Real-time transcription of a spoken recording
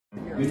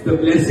With the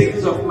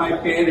blessings of my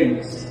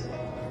parents,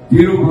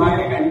 Dhirubhai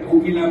and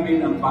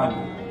Kokilaben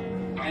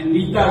Ambani, and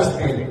Neeta's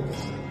parents,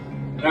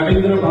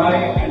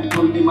 Ravindrabhai and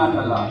Purnima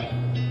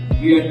Dalal,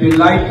 we are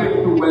delighted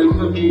to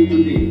welcome you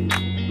today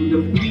to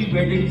the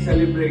pre-wedding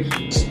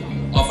celebrations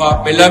of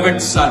our beloved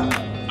son,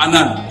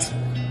 Anant,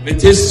 with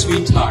his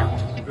sweetheart,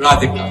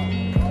 Radhika.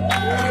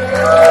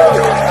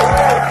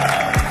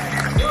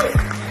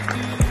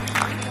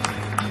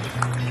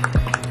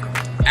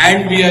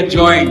 And we are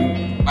joined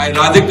by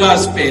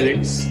Radhika's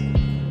parents,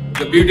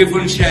 the beautiful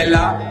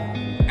Shaila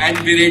and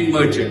Viren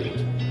Merchant,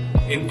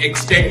 in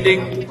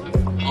extending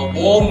a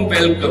warm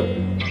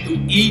welcome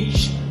to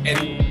each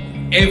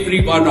and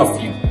every one of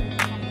you.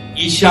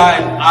 Isha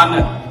and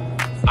Anand,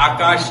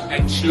 Akash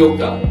and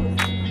Shloka,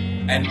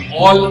 and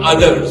all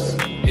others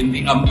in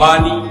the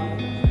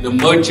Ambani, the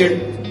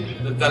Merchant,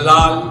 the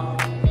Dalal,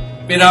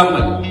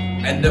 Piramal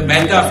and the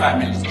Mehta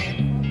families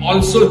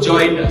also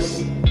join us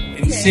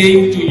in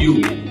saying to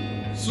you,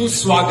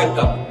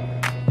 Suswagatam,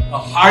 a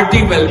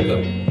hearty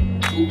welcome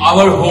to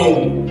our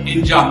home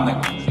in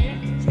Jamnagar.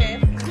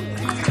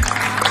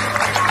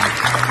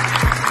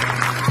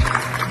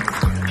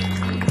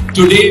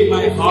 Today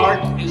my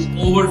heart is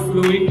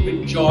overflowing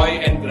with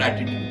joy and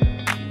gratitude.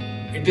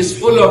 It is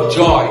full of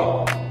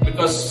joy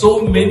because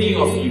so many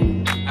of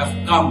you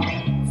have come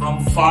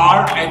from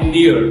far and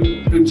near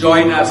to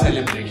join our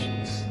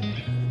celebrations.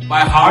 My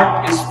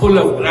heart is full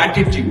of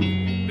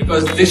gratitude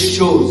because this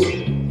shows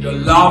your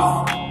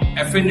love,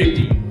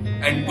 affinity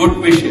and good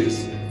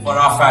wishes for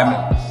our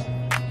families.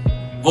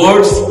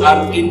 Words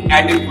are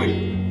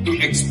inadequate to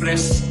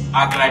express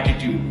our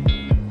gratitude.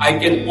 I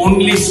can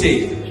only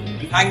say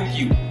thank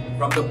you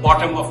from the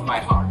bottom of my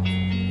heart.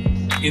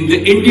 In the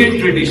Indian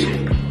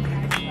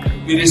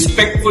tradition, we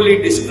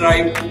respectfully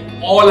describe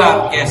all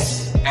our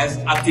guests as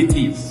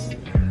Atithis.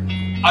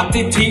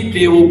 Atithi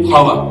Devo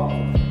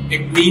Bhava.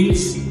 It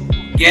means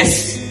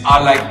guests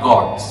are like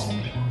gods.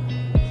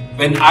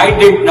 When I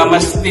did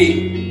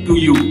Namaste to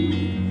you,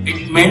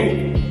 it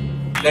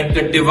meant that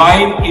the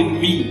divine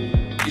in me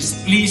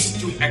is pleased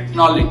to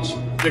acknowledge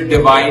the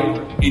divine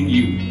in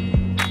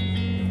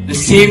you. The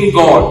same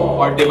God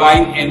or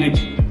divine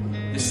energy,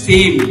 the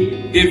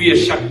same Divya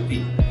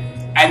Shakti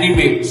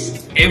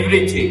animates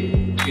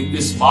everything in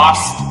this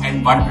vast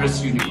and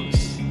wondrous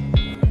universe.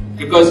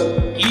 Because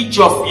each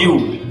of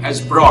you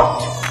has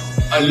brought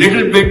a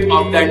little bit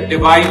of that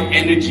divine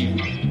energy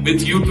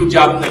with you to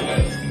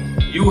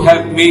Jamnagar, you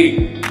have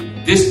made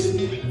this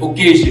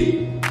occasion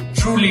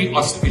truly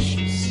auspicious.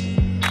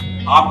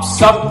 आप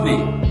सब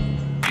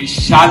ने इस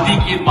शादी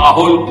के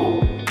माहौल को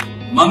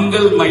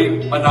मंगलमय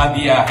बना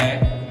दिया है.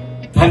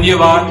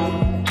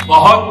 धन्यवाद,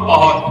 बहुत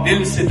बहुत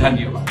दिल से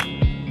धन्यवाद.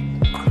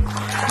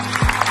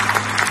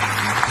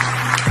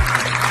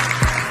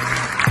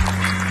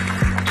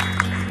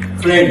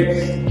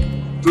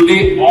 Friends,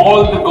 today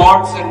all the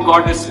gods and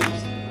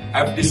goddesses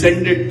have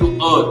descended to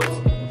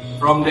earth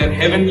from their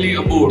heavenly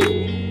abode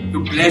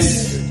to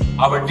bless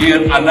our dear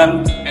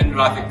Anant and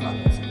Radhika.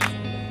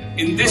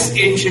 In this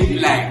ancient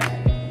land,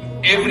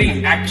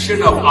 every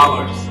action of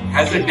ours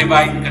has a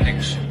divine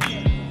connection,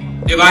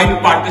 divine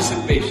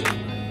participation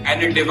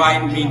and a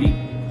divine meaning.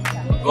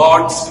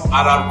 Gods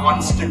are our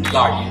constant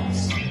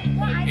guardians.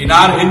 In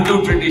our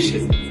Hindu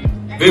tradition,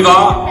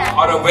 Vivah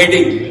or a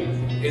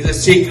wedding is a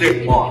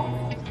sacred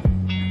bond.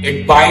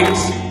 It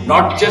binds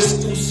not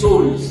just two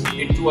souls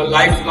into a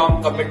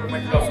lifelong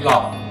commitment of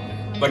love,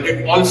 but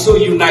it also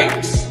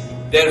unites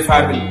their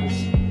families.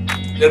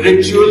 The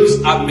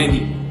rituals are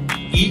many,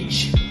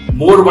 each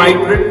more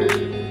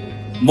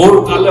vibrant,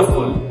 more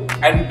colorful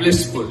and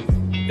blissful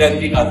than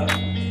the other.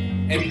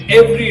 And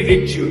every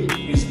ritual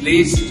is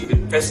laced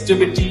with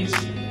festivities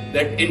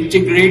that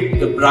integrate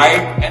the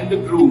bride and the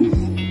groom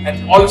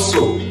and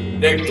also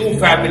their two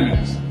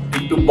families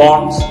into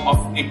bonds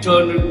of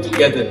eternal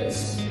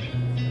togetherness.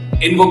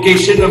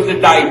 Invocation of the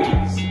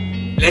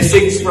deities,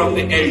 blessings from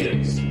the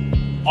elders,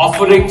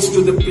 offerings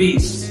to the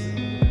priests,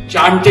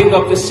 chanting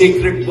of the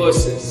sacred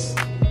verses,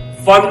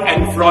 fun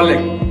and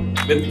frolic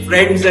with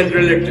friends and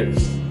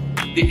relatives,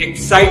 the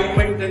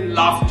excitement and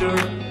laughter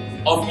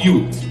of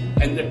youth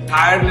and the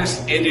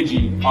tireless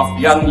energy of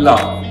young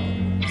love.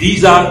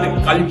 These are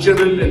the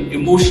cultural and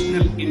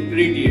emotional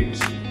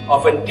ingredients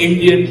of an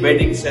Indian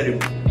wedding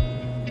ceremony.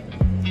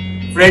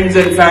 Friends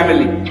and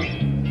family,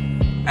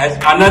 as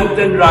Anant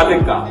and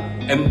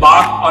Radhika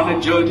embark on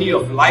a journey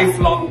of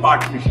lifelong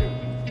partnership,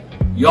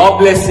 your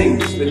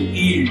blessings will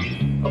yield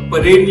a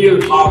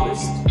perennial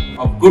harvest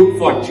of good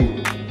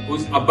fortune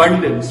whose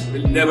abundance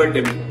will never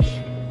diminish.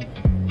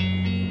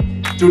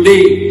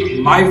 Today,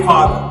 my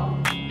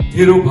father,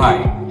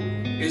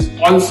 Dhirubhai, is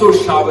also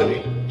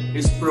showering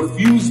his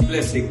profuse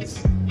blessings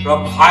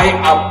from high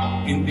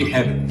up in the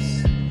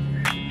heavens.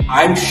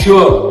 I am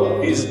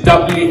sure he is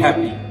doubly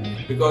happy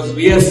because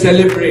we are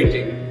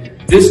celebrating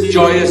this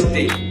joyous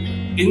day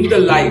in the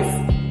life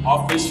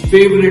of his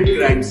favorite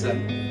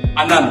grandson,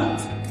 Anant,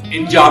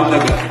 in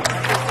Jamnagar.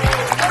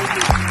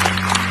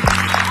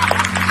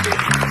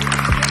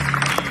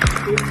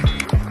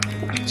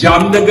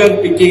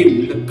 Jamnagar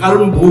became the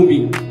Karm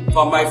Bhumi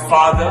for my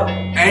father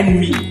and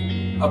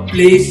me, a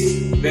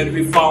place where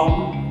we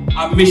found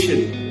our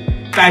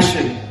mission,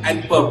 passion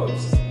and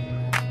purpose.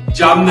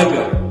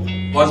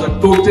 Jamnagar was a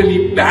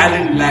totally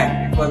barren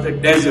land. It was a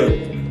desert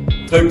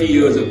 30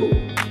 years ago.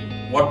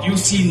 What you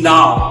see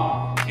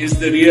now is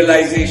the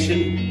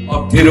realization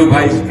of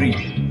Dhirubhai's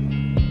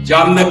dream.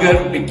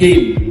 Jamnagar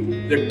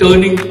became the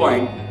turning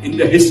point in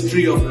the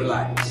history of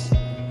Reliance.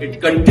 It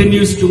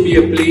continues to be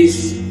a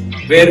place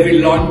where we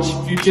launch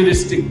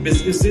futuristic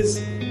businesses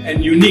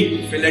and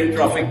unique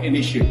philanthropic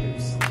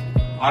initiatives.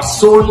 Our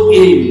sole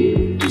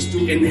aim is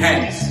to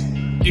enhance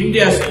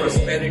India's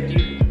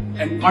prosperity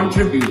and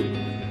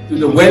contribute to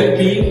the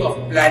well-being of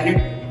planet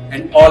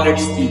and all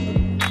its people.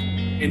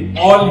 In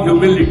all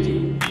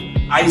humility,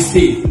 I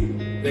say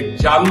that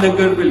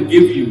Jamnagar will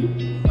give you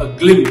a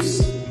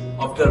glimpse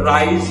of the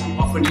rise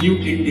of a new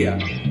India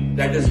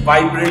that is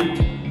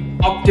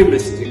vibrant,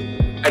 optimistic,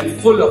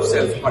 and full of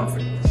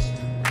self-confidence.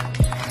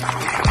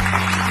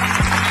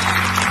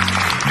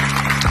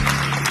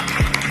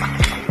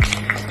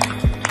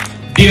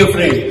 Dear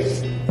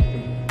friends,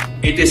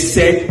 it is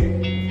said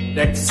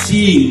that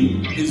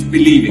seeing is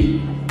believing.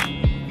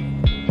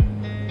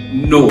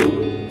 No,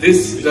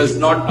 this does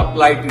not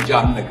apply to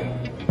Jamnagar.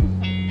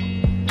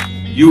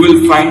 You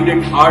will find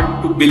it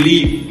hard to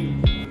believe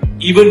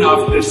even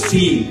after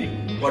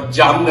seeing what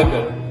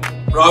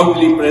Jamnagar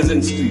proudly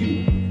presents to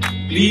you.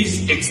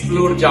 Please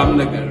explore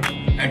Jamnagar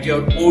at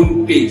your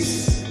own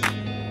pace.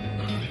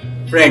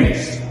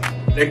 Friends,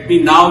 let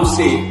me now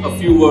say a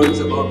few words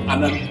about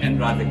Anant and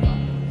Radhika.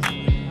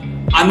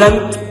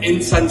 Anant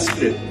in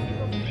Sanskrit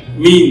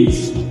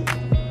means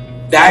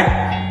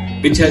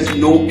that which has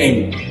no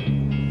end.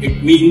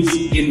 It means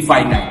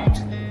infinite.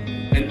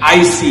 And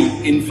I see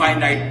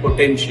infinite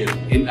potential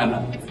in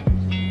Anant.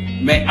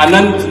 मैं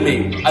अनंत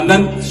में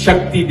अनंत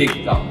शक्ति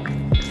देखता हूँ.